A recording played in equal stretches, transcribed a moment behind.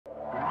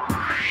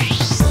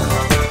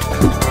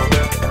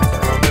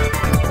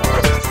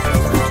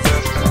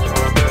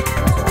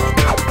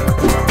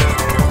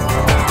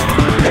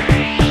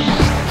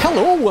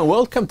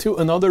welcome to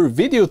another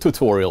video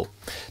tutorial.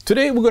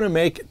 Today we're going to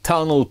make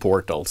tunnel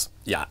portals,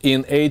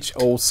 in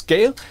HO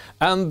scale,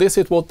 and this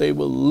is what they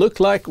will look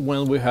like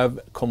when we have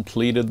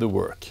completed the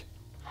work.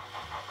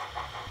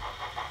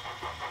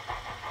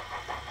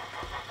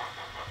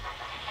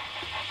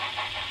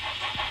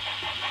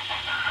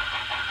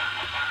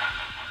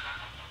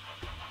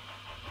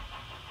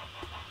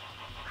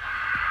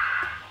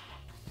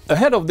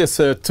 Ahead of this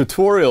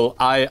tutorial,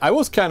 I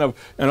was kind of,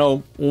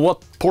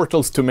 what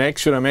portals to make.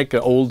 Should I make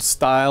an old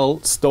style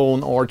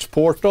stone arch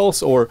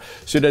portals, or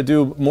should I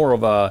do more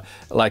of a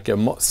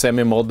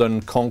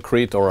semi-modern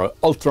concrete or a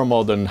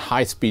ultra-modern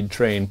high-speed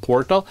train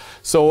portal?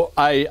 So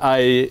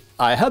I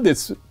had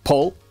this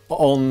poll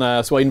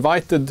on, so I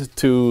invited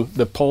to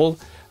the poll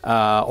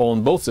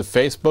on both the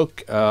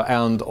Facebook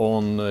and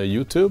on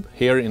YouTube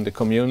here in the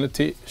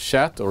community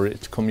chat or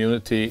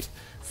community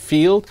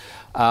field,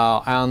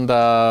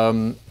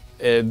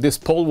 this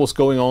poll was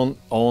going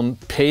on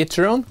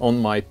Patreon,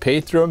 on my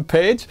Patreon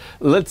page.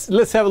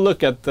 Let's have a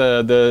look at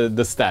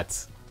the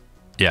stats.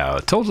 Yeah,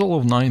 a total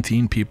of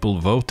 19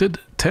 people voted,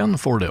 10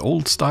 for the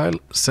old style,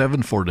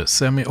 7 for the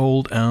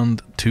semi-old,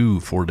 and 2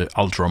 for the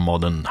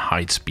ultra-modern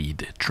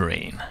high-speed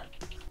train.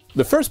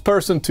 The first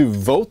person to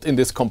vote in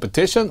this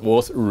competition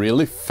was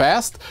really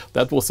fast.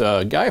 That was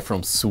a guy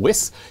from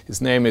Swiss.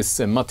 His name is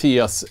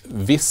Matthias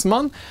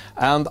Wissmann,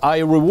 and I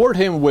reward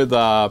him with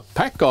a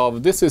pack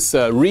of, this is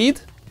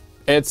reed.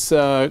 It's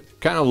kind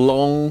of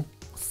long,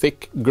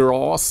 thick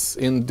grass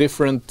in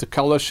different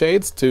color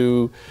shades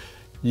to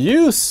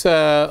use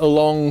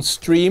along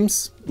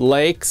streams,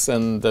 lakes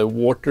and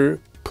water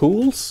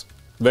pools.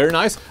 Very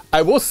nice.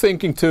 I was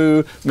thinking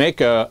to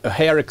make a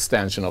hair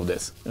extension of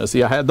this.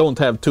 See, I don't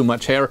have too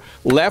much hair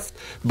left,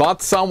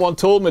 but someone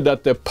told me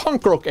that the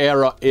punk rock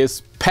era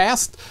is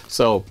past,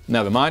 so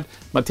never mind.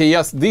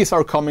 Matthias, these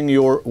are coming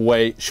your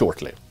way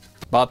shortly.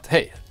 But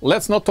hey,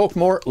 let's not talk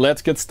more,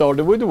 let's get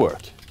started with the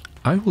work.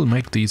 I will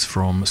make these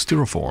from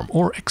styrofoam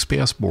or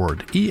XPS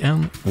board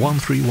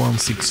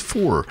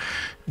EN13164,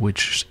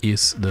 which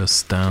is the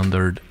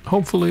standard.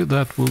 Hopefully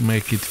that will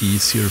make it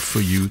easier for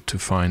you to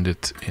find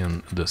it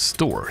in the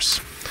stores.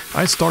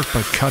 I start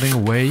by cutting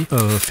away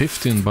a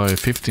 15 by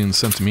 15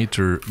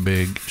 centimeter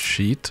big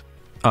sheet.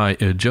 I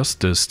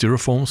adjust the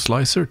styrofoam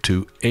slicer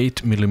to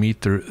 8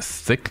 millimeter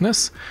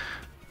thickness.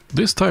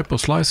 This type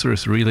of slicer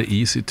is really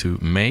easy to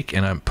make,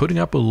 and I'm putting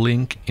up a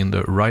link in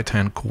the right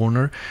hand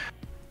corner,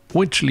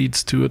 which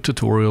leads to a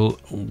tutorial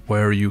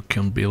where you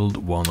can build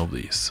one of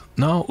these.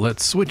 Now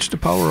let's switch the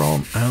power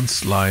on and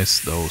slice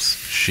those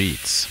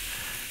sheets.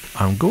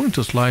 I'm going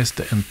to slice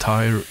the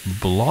entire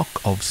block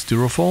of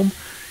styrofoam,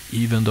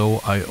 even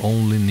though I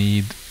only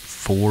need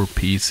 4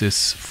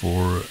 pieces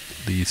for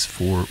these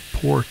 4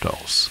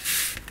 portals.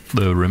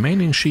 The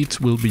remaining sheets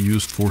will be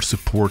used for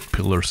support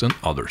pillars and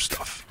other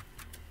stuff.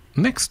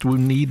 Next we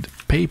need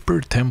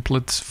paper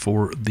templates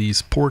for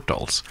these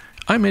portals.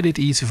 I made it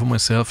easy for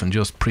myself and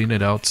just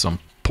printed out some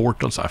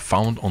portals I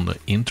found on the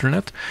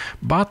internet,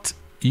 but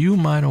you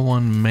might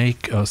want to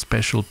make a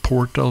special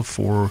portal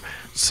for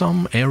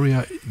some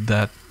area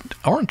that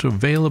aren't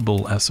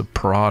available as a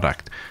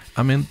product.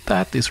 I mean,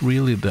 that is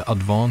really the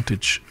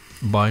advantage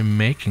by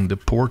making the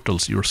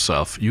portals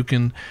yourself. You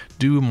can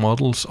do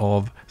models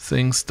of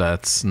things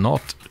that's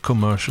not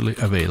commercially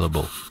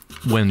available.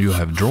 When you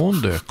have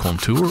drawn the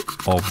contour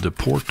of the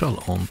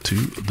portal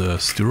onto the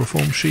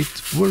styrofoam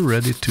sheet, we're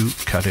ready to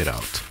cut it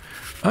out.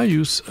 I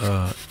use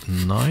a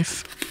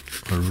knife,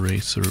 a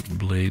razor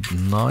blade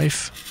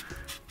knife,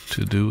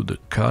 to do the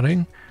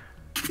cutting,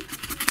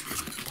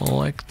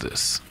 like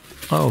this.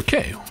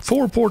 Okay,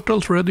 4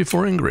 portals ready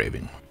for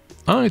engraving.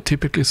 I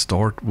typically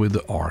start with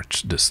the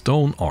arch, the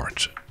stone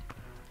arch.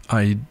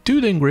 I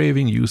do the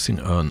engraving using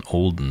an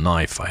old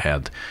knife I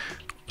had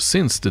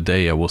since the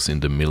day I was in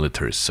the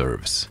military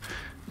service.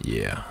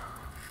 Yeah,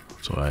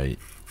 so I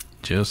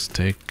just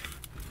take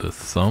the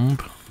thumb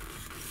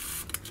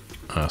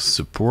as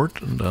support,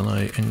 and then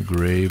I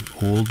engrave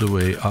all the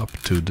way up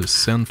to the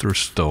center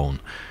stone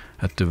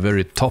at the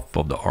very top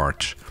of the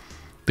arch.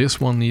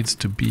 This one needs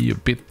to be a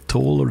bit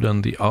taller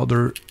than the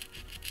other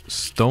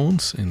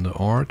stones in the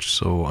arch,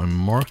 so I'm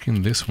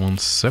marking this one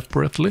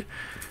separately,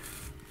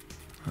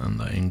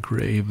 and I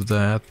engrave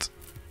that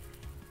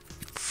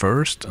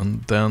first,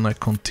 and then I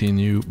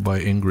continue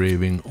by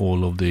engraving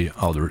all of the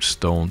other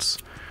stones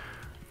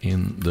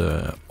in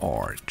the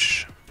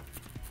arch.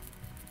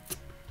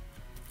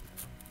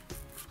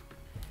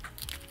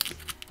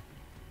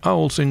 I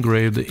also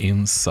engrave the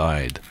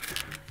inside,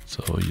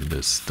 so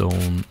the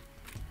stone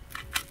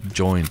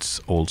joints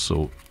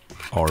also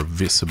are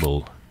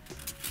visible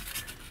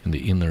in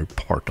the inner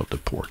part of the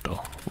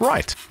portal.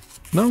 Right,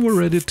 now we're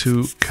ready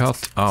to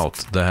cut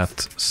out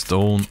that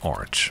stone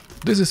arch.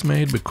 This is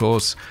made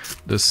because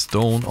the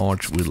stone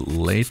arch will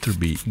later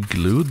be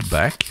glued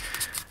back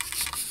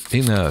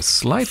in a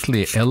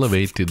slightly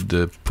elevated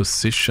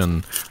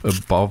position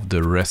above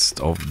the rest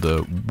of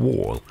the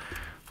wall.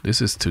 This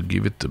is to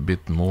give it a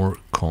bit more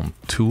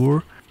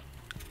contour.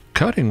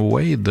 Cutting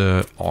away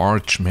the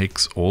arch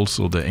makes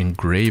also the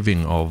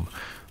engraving of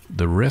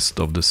the rest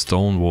of the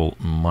stone wall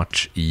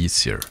much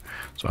easier.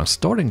 So I'm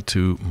starting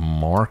to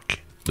mark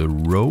the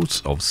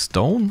rows of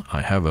stone.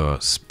 I have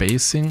a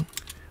spacing,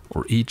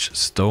 or each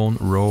stone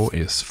row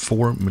is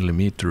 4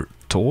 millimeters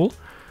tall,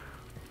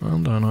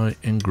 and then I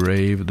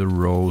engrave the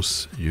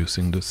rows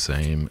using the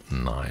same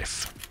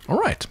knife.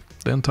 Alright,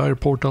 the entire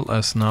portal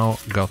has now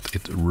got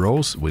its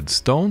rows with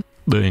stone.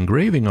 The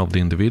engraving of the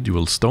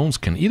individual stones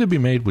can either be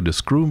made with a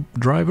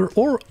screwdriver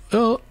or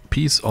a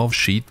piece of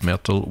sheet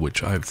metal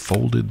which I've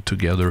folded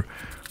together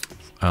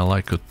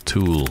like a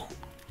tool.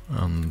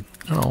 And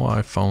you know,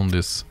 I found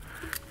this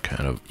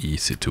kind of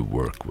easy to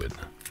work with.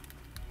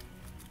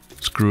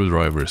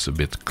 Screwdriver is a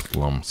bit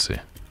clumsy,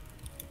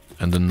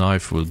 and the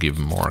knife will give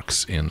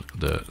marks in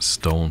the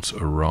stones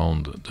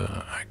around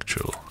the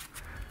actual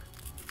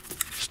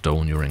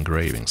stone you're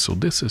engraving. So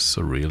this is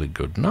really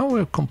good. Now we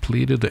have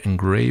completed the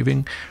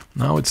engraving.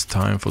 Now it's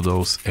time for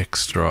those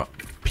extra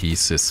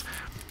pieces,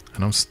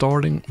 and I'm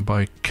starting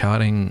by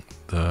cutting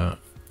the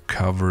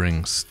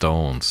covering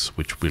stones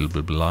which will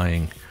be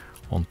lying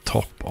on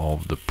top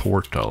of the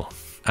portal,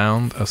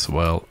 and as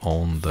well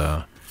on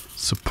the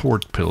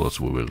support pillars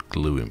we will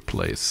glue in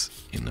place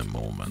in a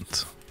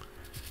moment.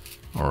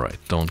 Alright,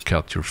 don't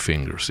cut your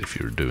fingers if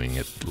you're doing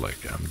it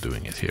like I'm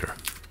doing it here.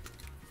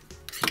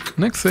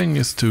 Next thing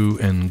is to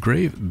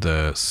engrave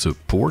the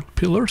support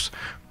pillars.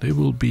 They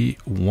will be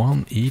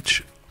one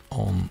each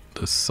on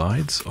the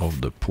sides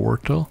of the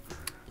portal.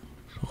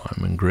 So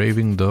I'm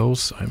engraving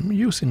those. I'm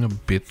using a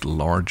bit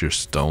larger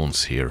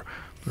stones here.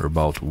 They're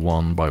about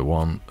 1 by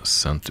 1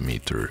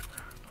 centimeter.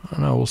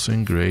 And I also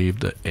engrave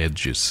the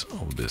edges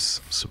of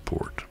this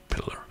support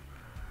pillar.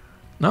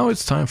 Now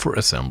it's time for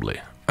assembly.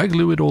 I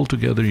glue it all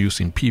together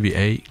using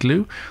PVA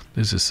glue.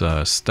 This is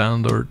a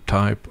standard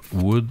type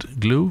wood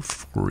glue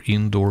for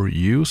indoor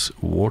use,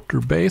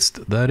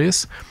 water-based that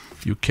is.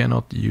 You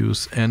cannot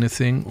use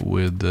anything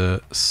with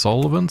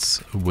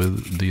solvents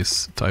with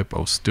this type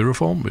of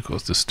styrofoam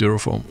because the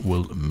styrofoam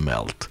will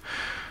melt.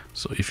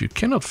 So if you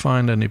cannot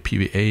find any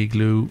PVA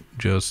glue,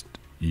 just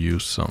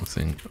use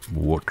something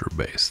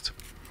water-based.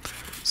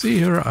 See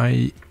here,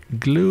 I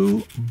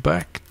glue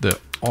back the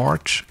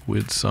arch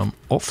with some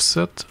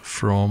offset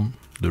from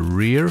the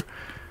rear,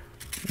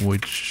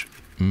 which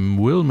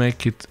will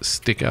make it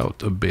stick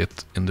out a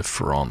bit in the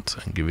front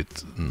and give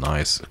it a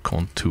nice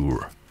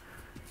contour.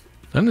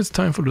 Then it's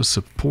time for the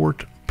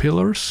support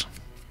pillars.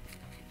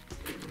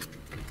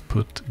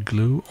 Put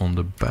glue on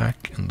the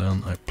back and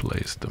then I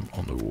place them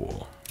on the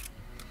wall.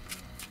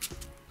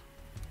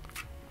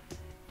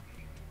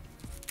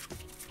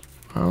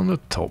 On the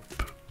top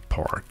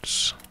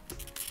parts.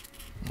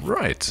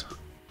 Right.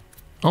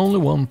 Only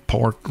one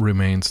part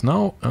remains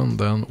now, and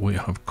then we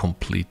have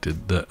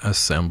completed the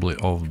assembly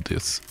of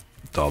this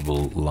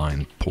double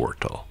line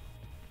portal.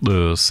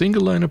 The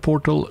single liner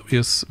portal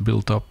is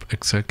built up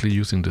exactly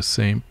using the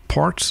same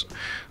parts,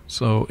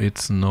 so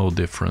it's no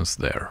difference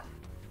there.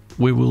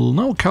 We will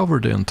now cover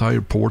the entire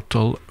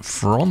portal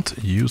front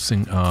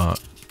using a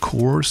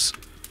coarse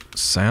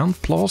sand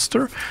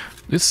plaster.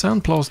 This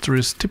sand plaster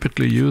is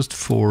typically used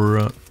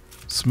for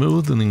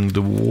smoothing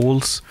the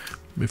walls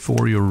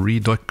before you're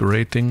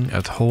redecorating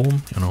at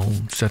home, you know,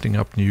 setting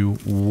up new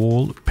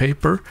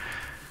wallpaper.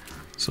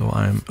 So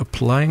I'm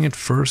applying it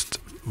first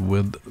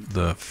with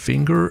the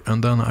finger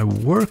and then I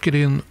work it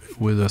in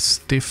with a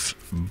stiff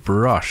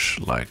brush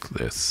like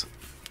this.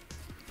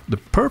 The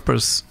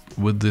purpose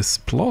with this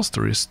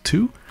plaster is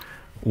two.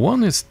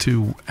 One is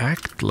to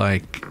act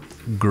like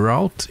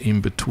grout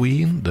in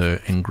between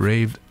the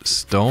engraved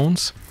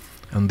stones,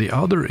 and the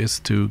other is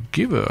to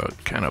give a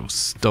kind of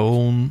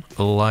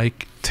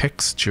stone-like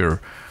texture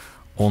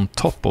on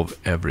top of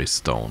every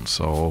stone.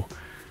 So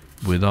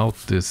without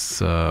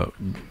this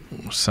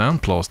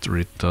sandplaster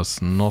it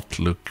does not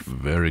look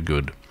very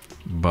good,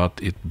 but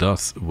it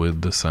does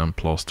with the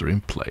sandplaster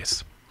in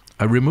place.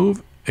 I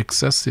remove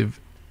excessive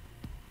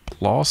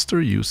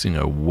plaster using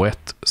a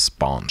wet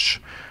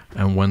sponge,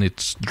 and when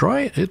it's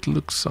dry it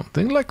looks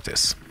something like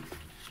this.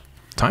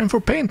 Time for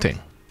painting.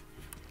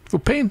 For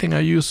painting I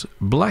use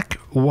black,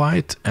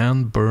 white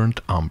and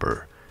burnt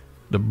umber.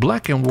 The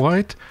black and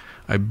white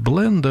I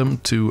blend them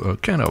to a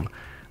kind of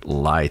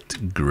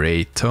light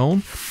gray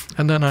tone,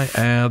 and then I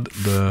add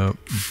the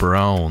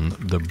brown,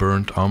 the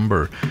burnt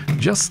umber,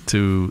 just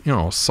to, you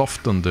know,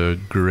 soften the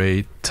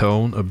gray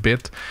tone a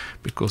bit,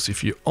 because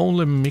if you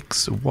only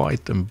mix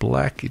white and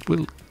black it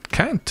will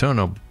kind of turn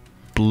a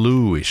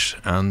bluish,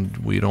 and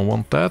we don't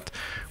want that.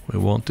 We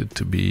want it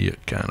to be a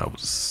kind of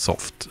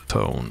soft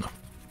tone.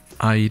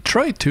 I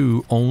try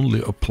to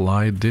only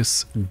apply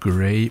this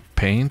gray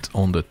paint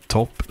on the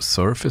top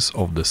surface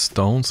of the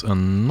stones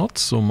and not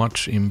so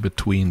much in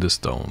between the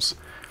stones.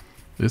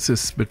 This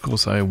is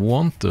because I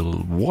want the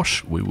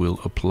wash we will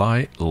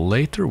apply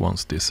later,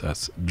 once this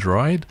has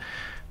dried,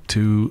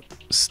 to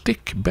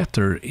stick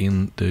better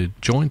in the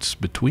joints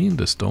between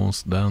the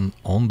stones than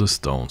on the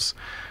stones.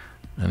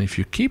 And if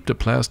you keep the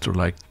plaster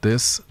like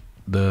this,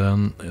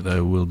 then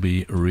it will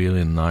be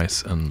really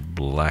nice and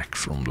black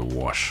from the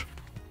wash.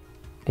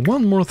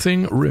 One more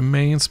thing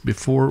remains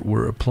before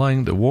we're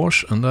applying the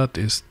wash, and that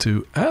is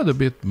to add a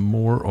bit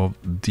more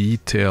of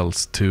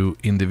details to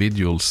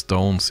individual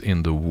stones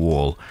in the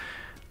wall.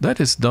 That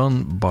is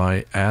done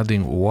by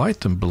adding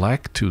white and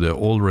black to the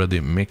already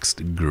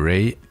mixed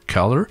gray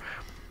color.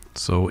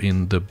 So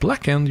in the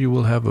black end you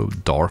will have a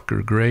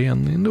darker gray,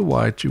 and in the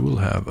white you will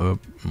have a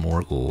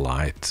more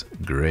light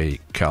gray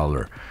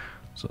color.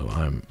 So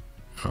I'm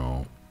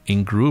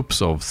in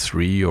groups of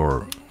 3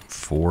 or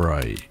 4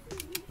 I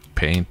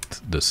paint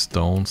the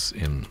stones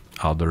in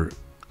other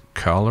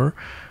color,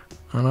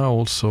 and I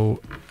also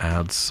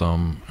add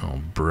some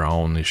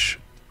brownish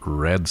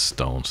red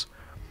stones.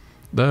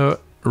 The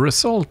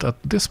result at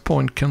this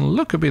point can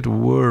look a bit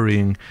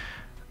worrying,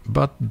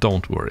 but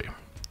don't worry.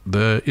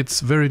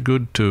 It's very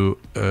good to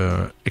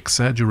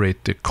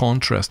exaggerate the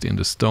contrast in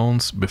the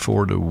stones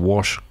before the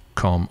wash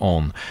come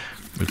on,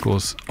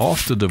 because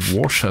after the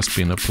wash has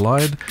been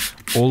applied,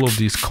 all of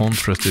these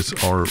contrasts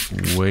are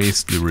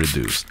vastly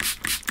reduced.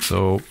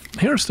 So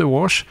here's the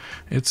wash.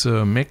 It's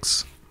a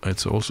mix.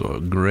 It's also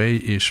a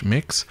grayish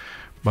mix,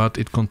 but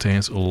it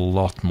contains a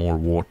lot more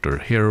water.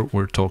 Here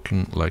we're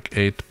talking like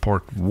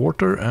 8-part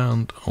water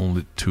and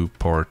only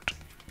 2-part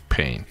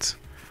paint.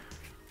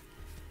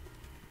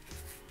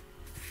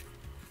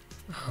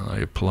 I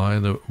apply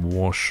the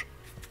wash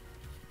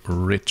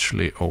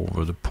richly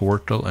over the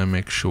portal and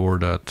make sure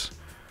that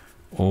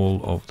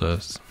all of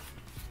the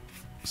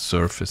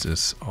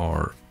surfaces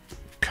are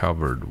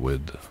covered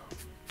with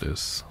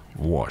this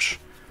wash.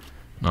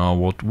 Now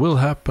what will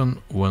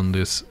happen when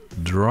this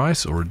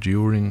dries, or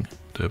during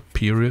the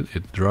period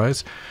it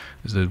dries,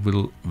 is that it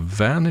will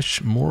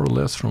vanish more or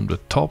less from the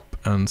top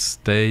and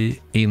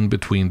stay in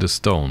between the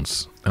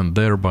stones, and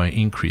thereby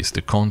increase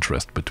the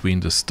contrast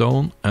between the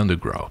stone and the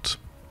grout.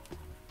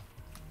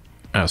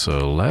 As a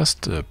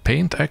last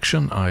paint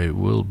action, I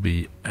will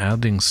be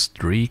adding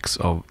streaks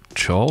of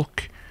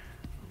chalk,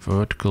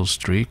 vertical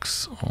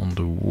streaks on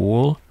the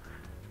wall,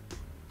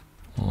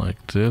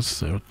 like this.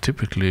 They're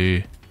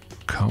typically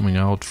coming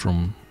out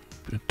from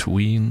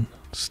between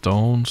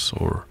stones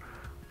or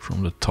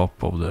from the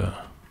top of the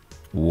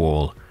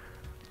wall,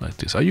 like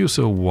this. I use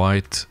a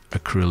white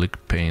acrylic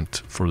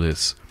paint for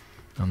this,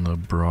 and a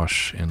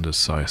brush in the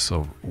size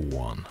of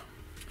 1.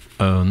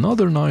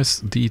 Another nice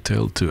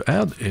detail to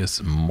add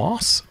is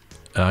moss.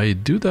 I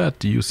do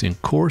that using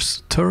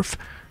coarse turf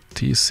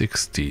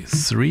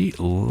T63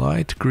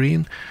 light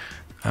green,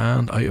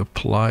 and I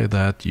apply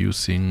that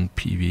using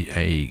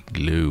PVA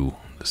glue,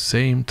 the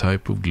same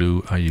type of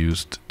glue I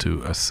used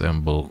to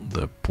assemble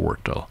the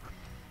portal.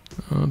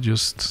 I'll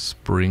just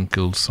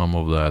sprinkle some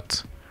of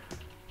that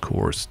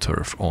coarse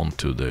turf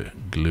onto the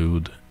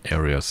glued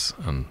areas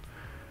and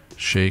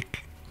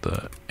shake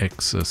the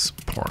excess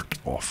part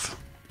off.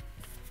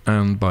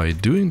 And by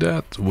doing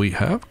that, we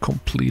have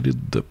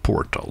completed the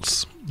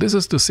portals. This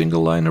is the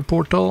single liner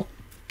portal,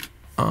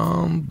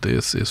 and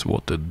this is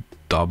what the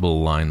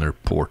double liner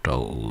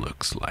portal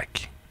looks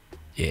like.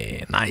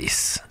 Yeah,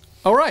 nice.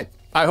 Alright,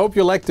 I hope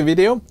you liked the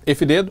video.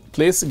 If you did,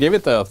 please give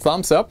it a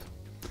thumbs up.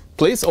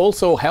 Please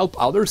also help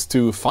others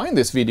to find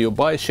this video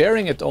by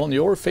sharing it on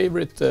your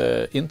favorite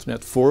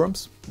internet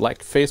forums, like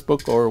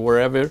Facebook or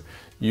wherever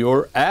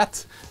you're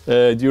at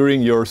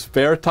during your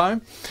spare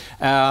time.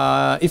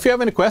 If you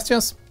have any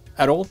questions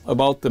at all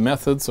about the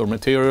methods or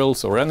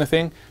materials or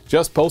anything,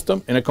 just post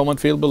them in a comment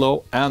field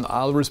below and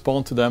I'll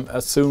respond to them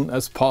as soon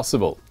as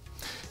possible.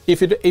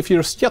 If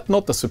you're yet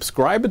not a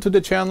subscriber to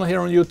the channel here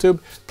on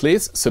YouTube,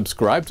 please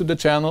subscribe to the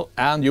channel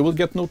and you will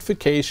get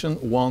notification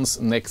once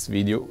next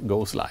video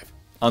goes live.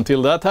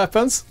 Until that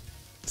happens,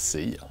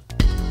 see ya.